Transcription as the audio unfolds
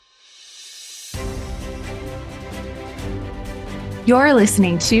You're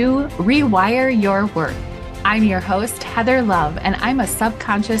listening to Rewire Your Worth. I'm your host, Heather Love, and I'm a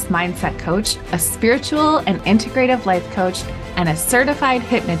subconscious mindset coach, a spiritual and integrative life coach, and a certified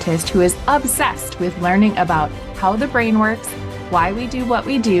hypnotist who is obsessed with learning about how the brain works, why we do what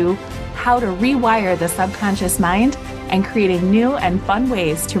we do, how to rewire the subconscious mind, and creating new and fun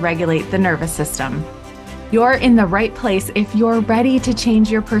ways to regulate the nervous system. You're in the right place if you're ready to change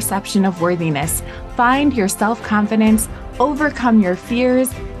your perception of worthiness, find your self-confidence, overcome your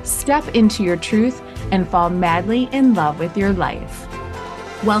fears, step into your truth, and fall madly in love with your life.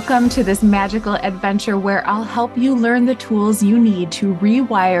 Welcome to this magical adventure where I'll help you learn the tools you need to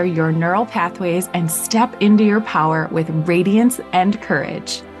rewire your neural pathways and step into your power with radiance and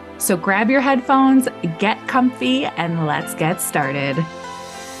courage. So grab your headphones, get comfy, and let's get started.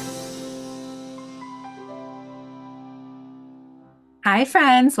 Hi,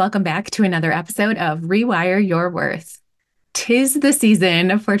 friends. Welcome back to another episode of Rewire Your Worth. 'Tis the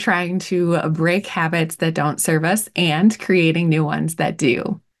season for trying to break habits that don't serve us and creating new ones that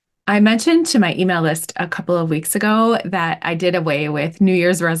do. I mentioned to my email list a couple of weeks ago that I did away with New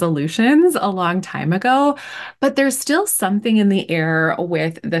Year's resolutions a long time ago, but there's still something in the air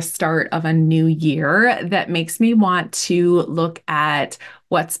with the start of a new year that makes me want to look at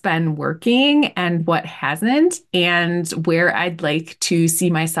what's been working and what hasn't, and where I'd like to see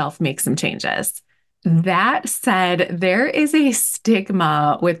myself make some changes. That said, there is a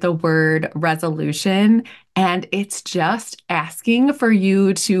stigma with the word resolution, and it's just asking for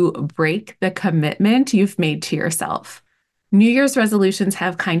you to break the commitment you've made to yourself. New Year's resolutions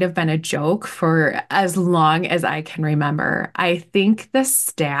have kind of been a joke for as long as I can remember. I think the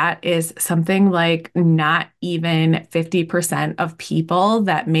stat is something like not even 50% of people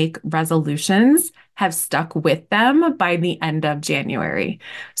that make resolutions have stuck with them by the end of January.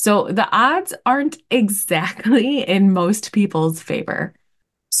 So the odds aren't exactly in most people's favor.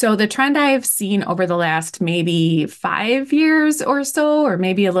 So the trend I've seen over the last maybe 5 years or so, or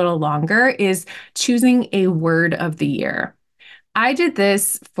maybe a little longer, is choosing a word of the year. I did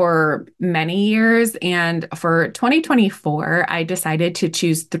this for many years, and for 2024, I decided to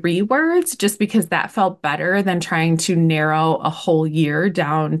choose 3 words just because that felt better than trying to narrow a whole year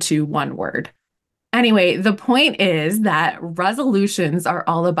down to one word. Anyway, the point is that resolutions are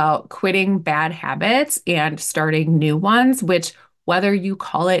all about quitting bad habits and starting new ones, which, whether you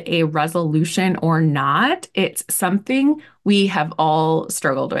call it a resolution or not, it's something we have all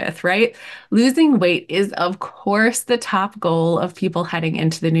struggled with, right? Losing weight is, of course, the top goal of people heading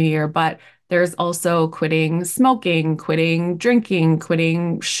into the new year, but there's also quitting smoking, quitting drinking,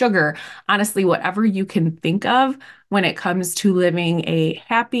 quitting sugar, honestly, whatever you can think of when it comes to living a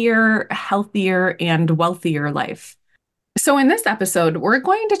happier, healthier, and wealthier life. So, in this episode, we're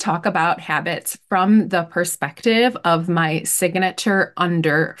going to talk about habits from the perspective of my signature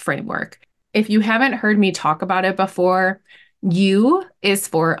UNDER framework. If you haven't heard me talk about it before, U is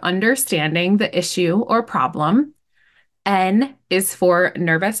for understanding the issue or problem. N is for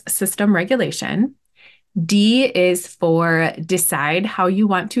nervous system regulation. D is for decide how you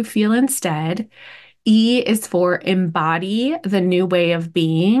want to feel instead. E is for embody the new way of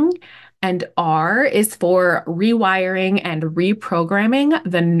being. And R is for rewiring and reprogramming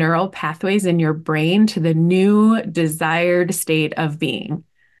the neural pathways in your brain to the new desired state of being.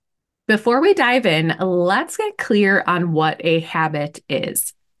 Before we dive in, let's get clear on what a habit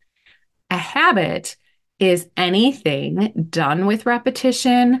is. A habit is anything done with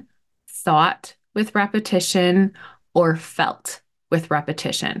repetition, thought with repetition, or felt with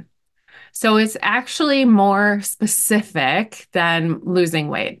repetition. So it's actually more specific than losing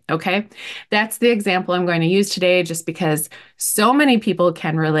weight, okay? That's the example I'm going to use today just because so many people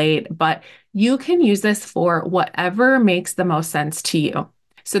can relate, but you can use this for whatever makes the most sense to you.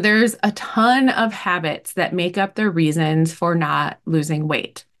 So there's a ton of habits that make up the reasons for not losing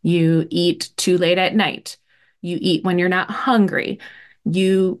weight. You eat too late at night. You eat when you're not hungry.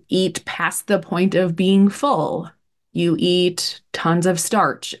 You eat past the point of being full. You eat tons of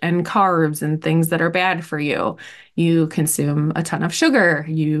starch and carbs and things that are bad for you. You consume a ton of sugar.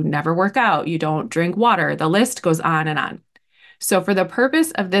 You never work out. You don't drink water. The list goes on and on. So for the purpose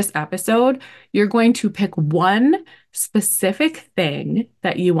of this episode, you're going to pick one specific thing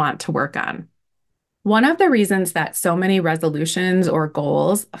that you want to work on. One of the reasons that so many resolutions or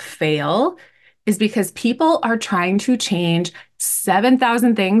goals fail is because people are trying to change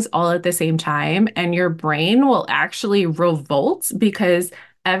 7,000 things all at the same time, and your brain will actually revolt because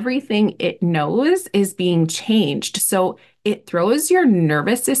everything it knows is being changed. So it throws your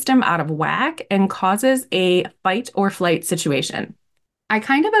nervous system out of whack and causes a fight or flight situation. I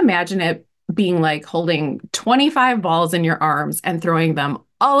kind of imagine it being like holding 25 balls in your arms and throwing them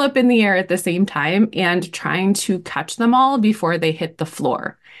all up in the air at the same time and trying to catch them all before they hit the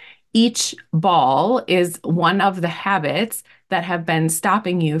floor. Each ball is one of the habits that have been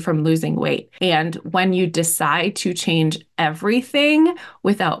stopping you from losing weight. And when you decide to change everything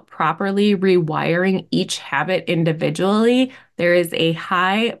without properly rewiring each habit individually, there is a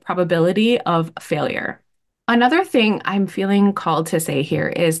high probability of failure. Another thing I'm feeling called to say here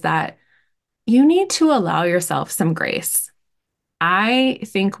is that you need to allow yourself some grace. I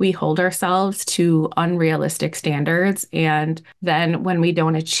think we hold ourselves to unrealistic standards. And then when we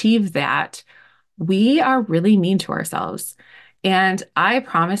don't achieve that, we are really mean to ourselves. And I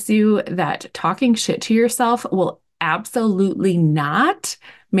promise you that talking shit to yourself will absolutely not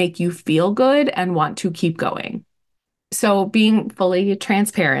make you feel good and want to keep going. So, being fully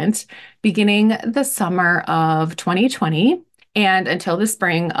transparent, beginning the summer of 2020 and until the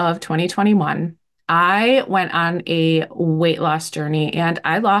spring of 2021, I went on a weight loss journey and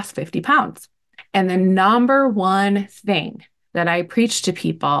I lost 50 pounds. And the number one thing that I preached to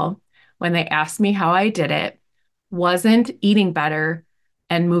people when they asked me how I did it wasn't eating better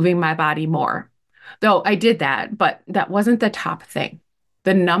and moving my body more. Though I did that, but that wasn't the top thing.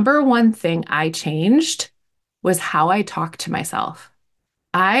 The number one thing I changed was how I talked to myself.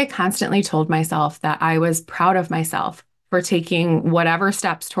 I constantly told myself that I was proud of myself for taking whatever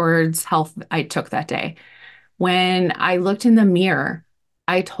steps towards health I took that day. When I looked in the mirror,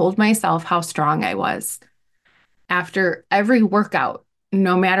 I told myself how strong I was. After every workout,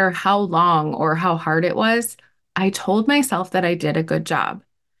 no matter how long or how hard it was, I told myself that I did a good job.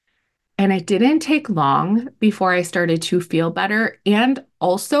 And it didn't take long before I started to feel better and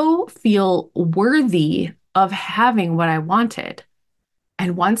also feel worthy of having what I wanted.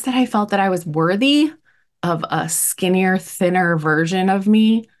 And once that I felt that I was worthy of a skinnier, thinner version of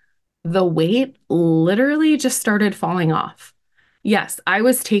me, the weight literally just started falling off. Yes, I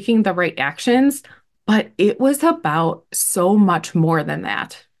was taking the right actions, but it was about so much more than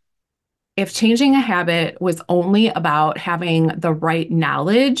that. If changing a habit was only about having the right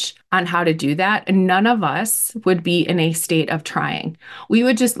knowledge on how to do that, none of us would be in a state of trying. We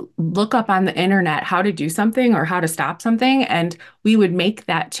would just look up on the internet how to do something or how to stop something, and we would make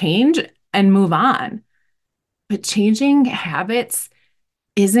that change and move on. But changing habits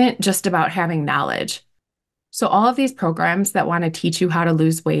isn't just about having knowledge. So, all of these programs that want to teach you how to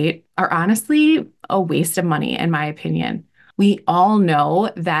lose weight are honestly a waste of money, in my opinion. We all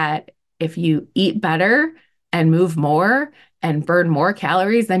know that if you eat better and move more and burn more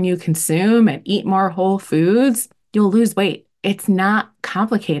calories than you consume and eat more whole foods, you'll lose weight. It's not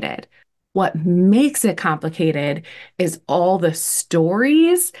complicated. What makes it complicated is all the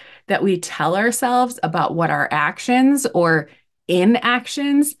stories that we tell ourselves about what our actions or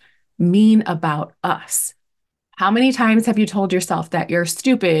inactions mean about us. How many times have you told yourself that you're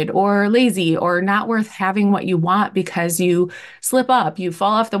stupid or lazy or not worth having what you want because you slip up, you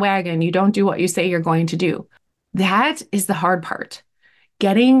fall off the wagon, you don't do what you say you're going to do? That is the hard part,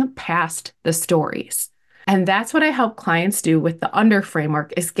 getting past the stories. And that's what I help clients do with the under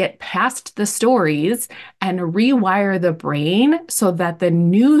framework is get past the stories and rewire the brain so that the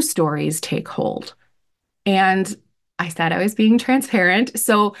new stories take hold. And I said I was being transparent.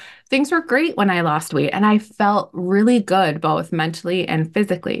 So things were great when I lost weight and I felt really good, both mentally and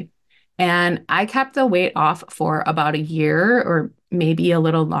physically. And I kept the weight off for about a year or maybe a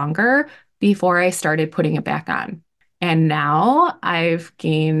little longer before I started putting it back on. And now I've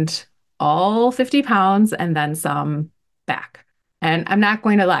gained all 50 pounds and then some back. And I'm not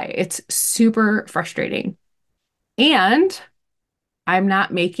going to lie, it's super frustrating. And I'm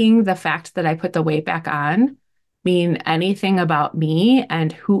not making the fact that I put the weight back on mean anything about me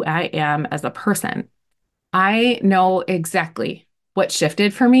and who I am as a person. I know exactly what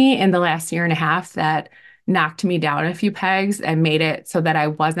shifted for me in the last year and a half that knocked me down a few pegs and made it so that I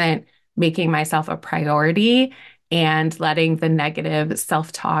wasn't making myself a priority and letting the negative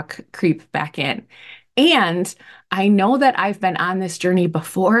self-talk creep back in. And I know that I've been on this journey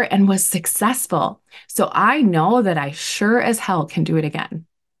before and was successful. So I know that I sure as hell can do it again.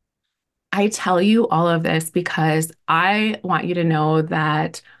 I tell you all of this because I want you to know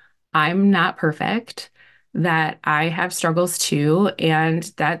that I'm not perfect, that I have struggles too, and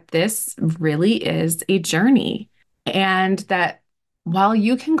that this really is a journey. And that while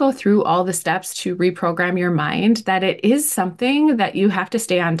you can go through all the steps to reprogram your mind, that it is something that you have to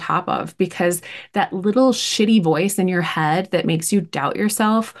stay on top of because that little shitty voice in your head that makes you doubt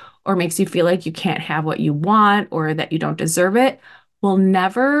yourself or makes you feel like you can't have what you want or that you don't deserve it will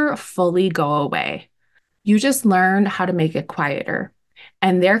never fully go away. You just learn how to make it quieter.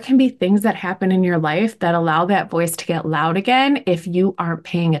 And there can be things that happen in your life that allow that voice to get loud again if you aren't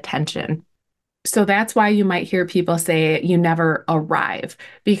paying attention. So that's why you might hear people say you never arrive,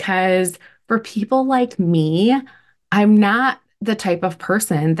 because for people like me, I'm not the type of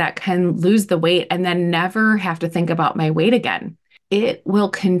person that can lose the weight and then never have to think about my weight again. It will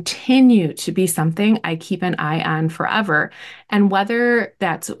continue to be something I keep an eye on forever. And whether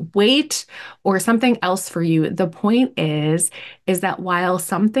that's weight or something else for you, the point is that while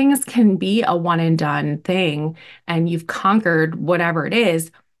some things can be a one and done thing and you've conquered whatever it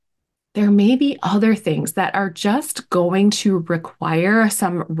is, there may be other things that are just going to require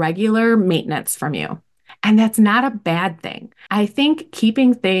some regular maintenance from you. And that's not a bad thing. I think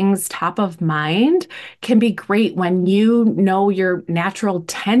keeping things top of mind can be great when you know your natural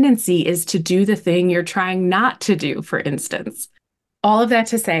tendency is to do the thing you're trying not to do, for instance. All of that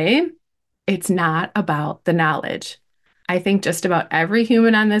to say, it's not about the knowledge. I think just about every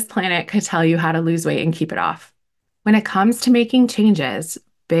human on this planet could tell you how to lose weight and keep it off. When it comes to making changes,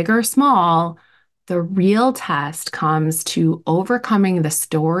 big or small, the real test comes to overcoming the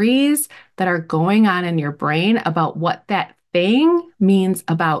stories that are going on in your brain about what that thing means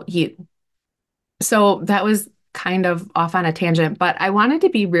about you. So that was kind of off on a tangent, but I wanted to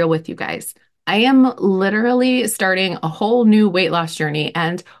be real with you guys. I am literally starting a whole new weight loss journey.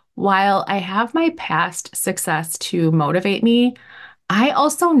 And while I have my past success to motivate me, I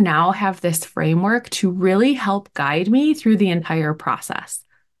also now have this framework to really help guide me through the entire process.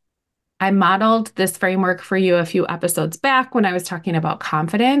 I modeled this framework for you a few episodes back when I was talking about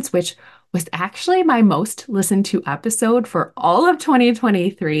confidence, which was actually my most listened to episode for all of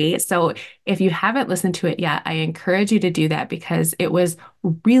 2023. So if you haven't listened to it yet, I encourage you to do that because it was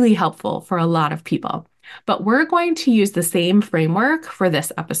really helpful for a lot of people. But we're going to use the same framework for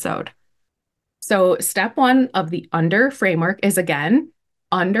this episode. So, step one of the under framework is again,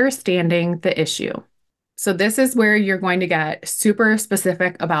 understanding the issue. So, this is where you're going to get super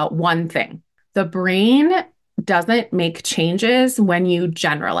specific about one thing. The brain doesn't make changes when you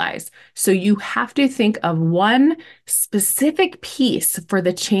generalize. So, you have to think of one specific piece for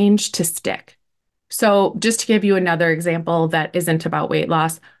the change to stick. So, just to give you another example that isn't about weight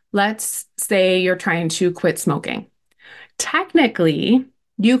loss, let's say you're trying to quit smoking. Technically,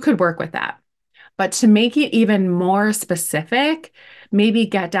 you could work with that. But to make it even more specific, maybe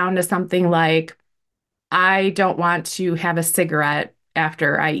get down to something like, I don't want to have a cigarette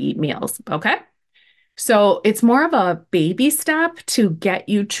after I eat meals. Okay. So it's more of a baby step to get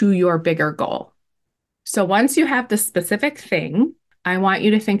you to your bigger goal. So once you have the specific thing, I want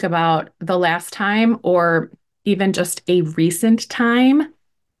you to think about the last time or even just a recent time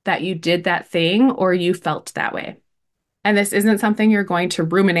that you did that thing or you felt that way. And this isn't something you're going to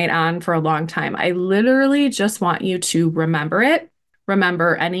ruminate on for a long time. I literally just want you to remember it.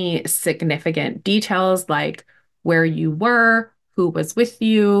 Remember any significant details like where you were, who was with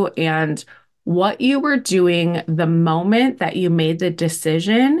you, and what you were doing the moment that you made the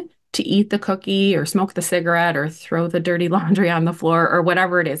decision to eat the cookie or smoke the cigarette or throw the dirty laundry on the floor or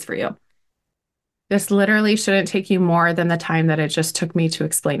whatever it is for you. This literally shouldn't take you more than the time that it just took me to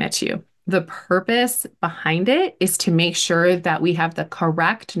explain it to you. The purpose behind it is to make sure that we have the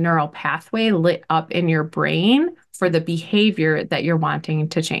correct neural pathway lit up in your brain for the behavior that you're wanting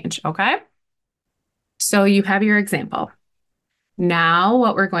to change, okay? So you have your example. Now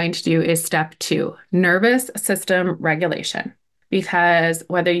what we're going to do is step two, nervous system regulation. Because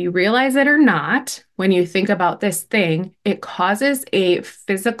whether you realize it or not, when you think about this thing, it causes a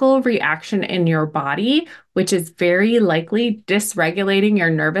physical reaction in your body, which is very likely dysregulating your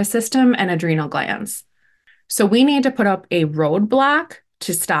nervous system and adrenal glands. So we need to put up a roadblock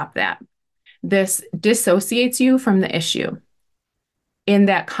to stop that. This dissociates you from the issue. In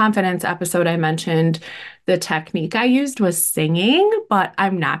that confidence episode I mentioned, the technique I used was singing, but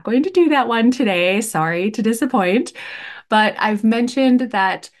I'm not going to do that one today. Sorry to disappoint. But I've mentioned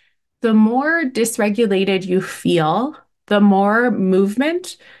that the more dysregulated you feel, the more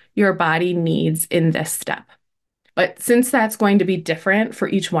movement your body needs in this step. But since that's going to be different for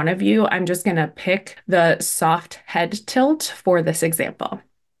each one of you, I'm just going to pick the soft head tilt for this example.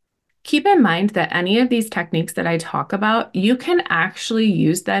 Keep in mind that any of these techniques that I talk about, you can actually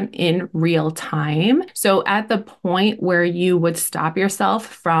use them in real time. So at the point where you would stop yourself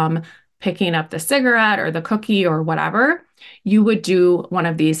from picking up the cigarette or the cookie or whatever, you would do one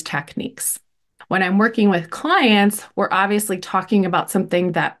of these techniques. When I'm working with clients, we're obviously talking about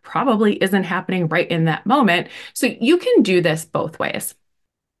something that probably isn't happening right in that moment. So you can do this both ways.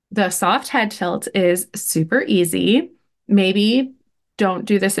 The soft head tilt is super easy. Maybe don't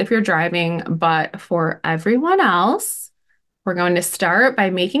do this if you're driving, but for everyone else, We're going to start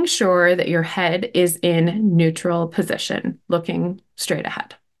by making sure that your head is in neutral position, looking straight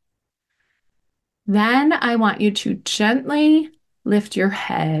ahead. Then I want you to gently lift your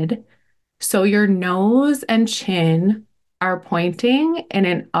head so your nose and chin are pointing in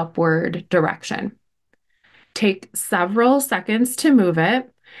an upward direction. Take several seconds to move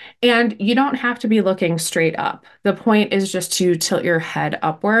it, and you don't have to be looking straight up. The point is just to tilt your head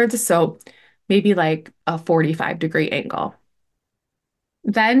upwards, so maybe like a 45-degree angle.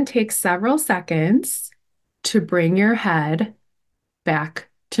 Then take several seconds to bring your head back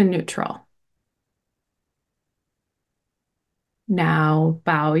to neutral. Now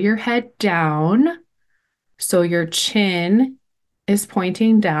bow your head down so your chin is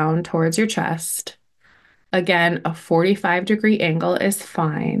pointing down towards your chest. Again, a 45-degree angle is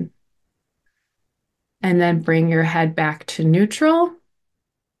fine. And then bring your head back to neutral.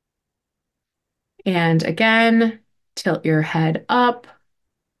 And again, tilt your head up,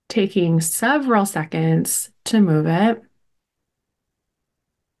 taking several seconds to move it.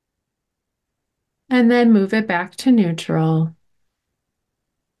 And then move it back to neutral.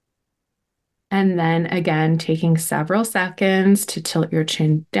 And then again, taking several seconds to tilt your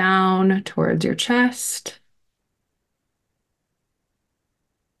chin down towards your chest.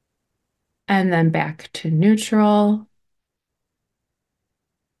 And then back to neutral.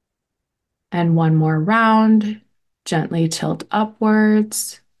 And one more round, gently tilt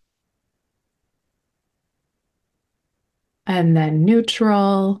upwards. And then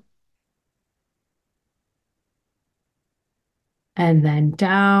neutral. And then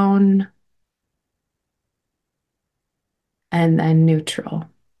down. And then neutral.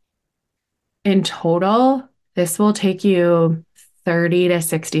 In total, this will take you 30 to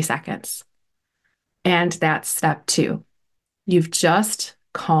 60 seconds. And that's step 2. You've just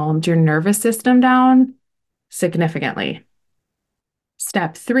calmed your nervous system down significantly.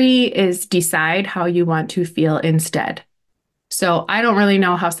 Step 3 is decide how you want to feel instead. So I don't really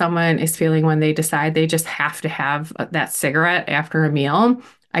know how someone is feeling when they decide they just have to have that cigarette after a meal.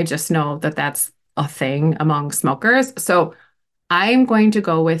 I just know that that's a thing among smokers. So I'm going to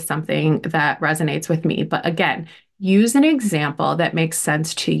go with something that resonates with me. But again, use an example that makes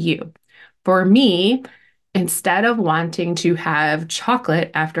sense to you. For me, instead of wanting to have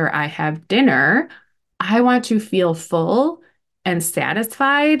chocolate after I have dinner, I want to feel full and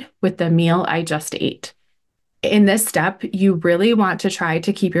satisfied with the meal I just ate. In this step, you really want to try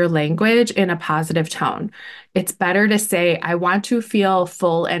to keep your language in a positive tone. It's better to say, I want to feel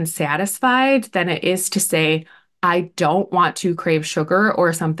full and satisfied than it is to say, I don't want to crave sugar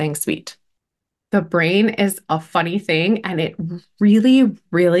or something sweet. The brain is a funny thing, and it really,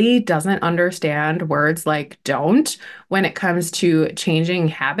 really doesn't understand words like don't when it comes to changing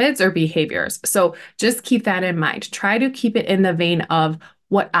habits or behaviors. So just keep that in mind. Try to keep it in the vein of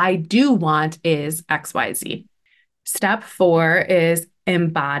what I do want is XYZ. Step 4 is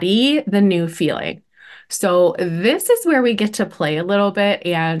embody the new feeling. So this is where we get to play a little bit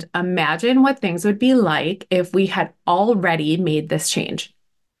and imagine what things would be like if we had already made this change.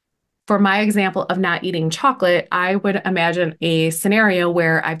 For my example of not eating chocolate, I would imagine a scenario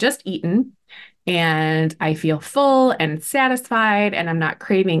where I've just eaten and I feel full and satisfied and I'm not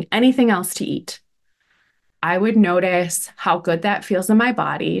craving anything else to eat. I would notice how good that feels in my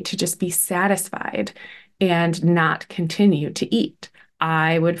body to just be satisfied and not continue to eat.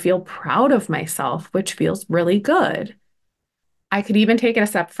 I would feel proud of myself, which feels really good. I could even take it a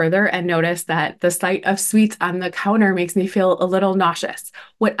step further and notice that the sight of sweets on the counter makes me feel a little nauseous.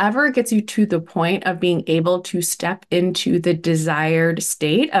 Whatever gets you to the point of being able to step into the desired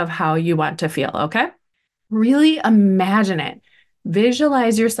state of how you want to feel, okay? Really imagine it.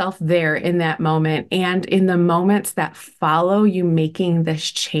 Visualize yourself there in that moment and in the moments that follow you making this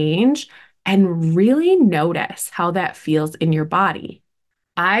change, and really notice how that feels in your body.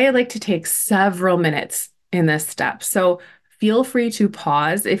 I like to take several minutes in this step. So feel free to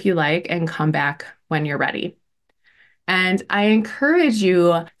pause if you like and come back when you're ready. And I encourage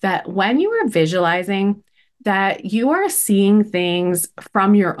you that when you are visualizing, that you are seeing things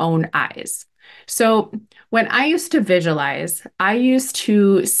from your own eyes. So when I used to visualize, I used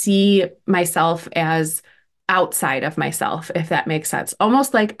to see myself as outside of myself, if that makes sense.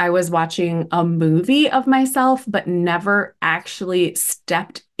 Almost like I was watching a movie of myself, but never actually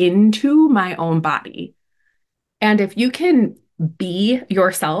stepped into my own body. And if you can be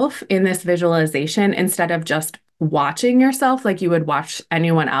yourself in this visualization instead of just watching yourself like you would watch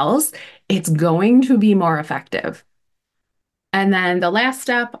anyone else, it's going to be more effective. And then the last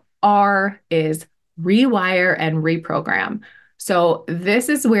step, R, is rewire and reprogram. So, this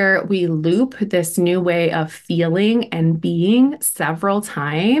is where we loop this new way of feeling and being several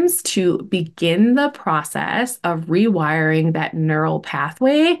times to begin the process of rewiring that neural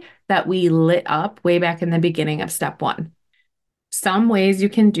pathway that we lit up way back in the beginning of step one. Some ways you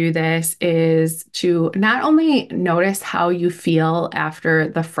can do this is to not only notice how you feel after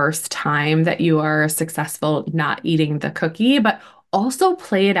the first time that you are successful not eating the cookie, but also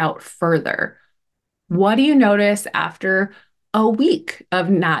play it out further. What do you notice after a week of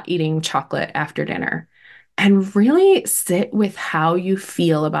not eating chocolate after dinner? And really sit with how you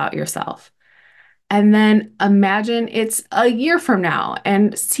feel about yourself. And then imagine it's a year from now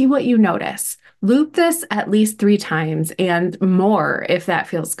and see what you notice. Loop this at least 3 times and more if that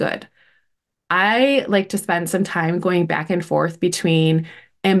feels good. I like to spend some time going back and forth between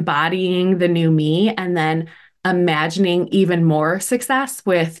embodying the new me and then imagining even more success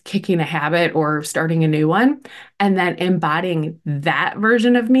with kicking a habit or starting a new one, and then embodying that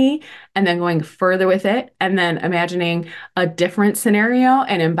version of me and then going further with it, and then imagining a different scenario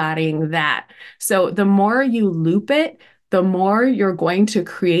and embodying that. So the more you loop it, the more you're going to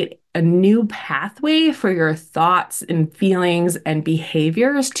create a new pathway for your thoughts and feelings and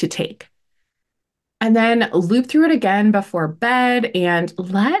behaviors to take. And then loop through it again before bed and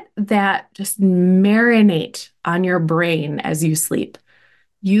let that just marinate on your brain as you sleep.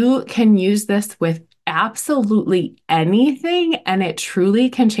 You can use this with absolutely anything, and it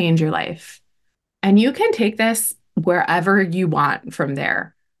truly can change your life. And you can take this wherever you want from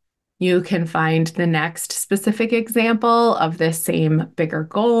there. You can find the next specific example of this same bigger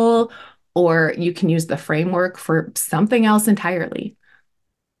goal, or you can use the framework for something else entirely.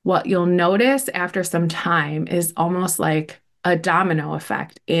 What you'll notice after some time is almost like a domino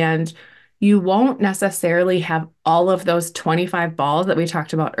effect. And you won't necessarily have all of those 25 balls that we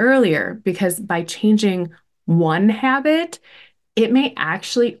talked about earlier, because by changing one habit, it may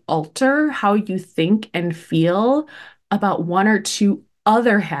actually alter how you think and feel about one or two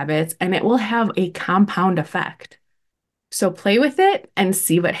other habits, and it will have a compound effect. So play with it and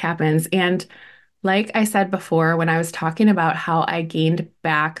see what happens. And like I said before, when I was talking about how I gained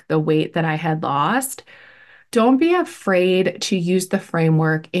back the weight that I had lost, don't be afraid to use the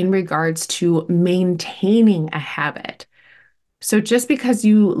framework in regards to maintaining a habit. So just because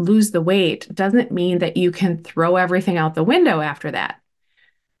you lose the weight doesn't mean that you can throw everything out the window after that.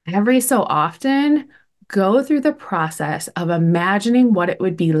 Every so often, go through the process of imagining what it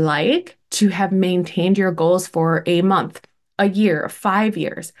would be like to have maintained your goals for a month, a year, 5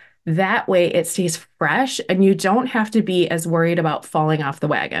 years. That way it stays fresh and you don't have to be as worried about falling off the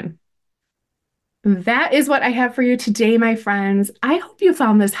wagon. That is what I have for you today, my friends. I hope you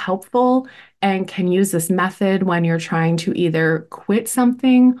found this helpful and can use this method when you're trying to either quit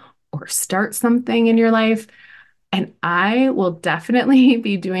something or start something in your life. And I will definitely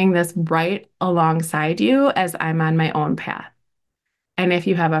be doing this right alongside you as I'm on my own path. And if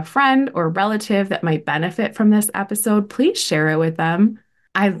you have a friend or relative that might benefit from this episode, please share it with them.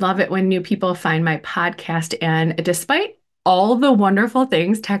 I love it when new people find my podcast. And despite all the wonderful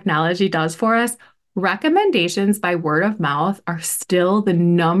things technology does for us, recommendations by word of mouth are still the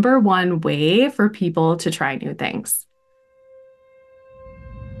number one way for people to try new things.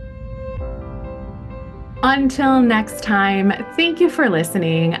 Until next time, thank you for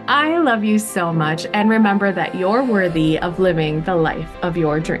listening. I love you so much. And remember that you're worthy of living the life of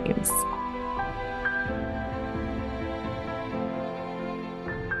your dreams.